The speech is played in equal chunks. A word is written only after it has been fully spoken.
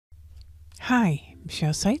Hi,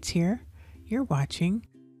 Michelle Seitz here. You're watching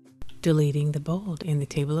Deleting the Bold in the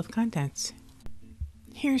Table of Contents.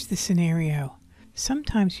 Here's the scenario.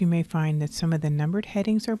 Sometimes you may find that some of the numbered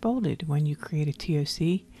headings are bolded when you create a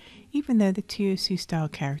TOC, even though the TOC style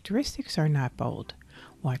characteristics are not bold.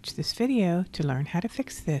 Watch this video to learn how to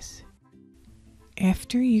fix this.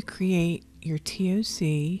 After you create your TOC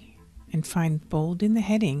and find bold in the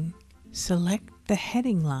heading, select the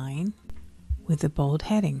heading line with the bold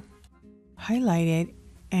heading. Highlight it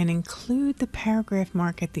and include the paragraph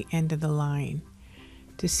mark at the end of the line.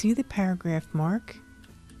 To see the paragraph mark,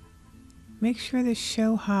 make sure the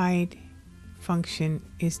show hide function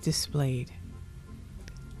is displayed.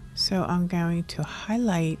 So I'm going to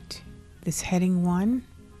highlight this heading 1.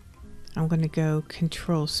 I'm going to go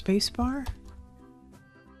Control Spacebar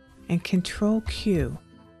and Control Q.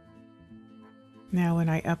 Now when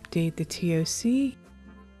I update the TOC,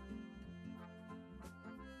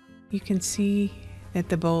 you can see that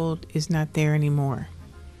the bold is not there anymore.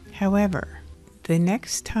 However, the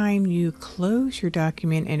next time you close your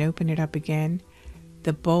document and open it up again,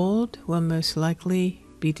 the bold will most likely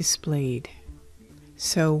be displayed.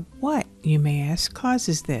 So what, you may ask,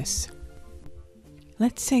 causes this?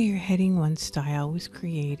 Let's say your heading 1 style was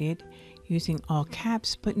created using all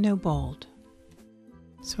caps but no bold.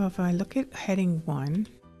 So if I look at heading 1,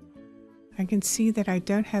 I can see that I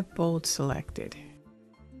don't have bold selected.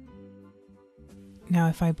 Now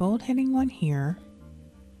if I bold heading 1 here,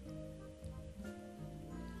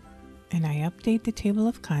 and I update the table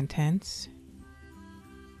of contents,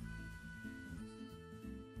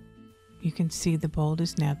 you can see the bold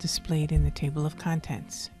is now displayed in the table of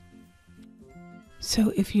contents.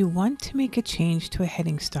 So if you want to make a change to a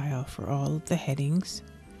heading style for all of the headings,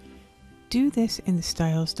 do this in the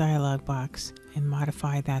Styles dialog box and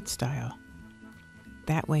modify that style.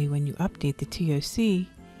 That way when you update the TOC,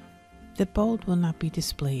 the bold will not be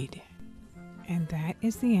displayed. And that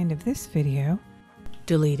is the end of this video,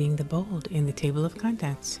 deleting the bold in the table of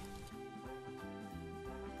contents.